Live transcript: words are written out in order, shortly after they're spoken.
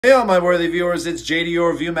Hey all my worthy viewers, it's JD,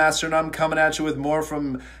 your Review Master, and I'm coming at you with more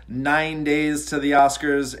from 9 days to the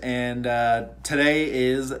Oscars, and today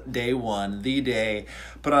is day one, the day.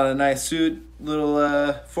 Put on a nice suit, little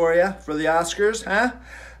for you, for the Oscars, huh?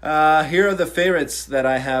 Here are the favorites that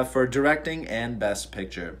I have for directing and Best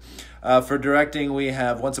Picture. For directing, we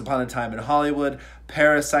have Once Upon a Time in Hollywood,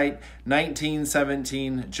 Parasite,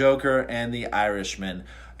 1917, Joker, and The Irishman.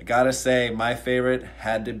 I gotta say, my favorite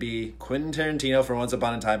had to be Quentin Tarantino for Once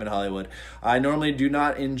Upon a Time in Hollywood. I normally do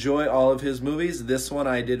not enjoy all of his movies. This one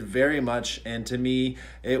I did very much, and to me,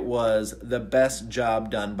 it was the best job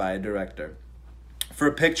done by a director. For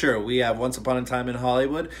picture, we have Once Upon a Time in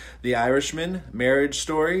Hollywood, The Irishman, Marriage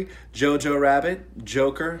Story, Jojo Rabbit,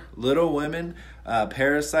 Joker, Little Women,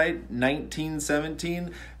 Parasite, 1917,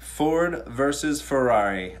 Ford versus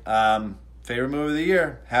Ferrari. Favorite movie of the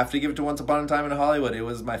year. Have to give it to Once Upon a Time in Hollywood. It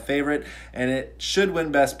was my favorite, and it should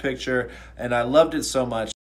win Best Picture, and I loved it so much.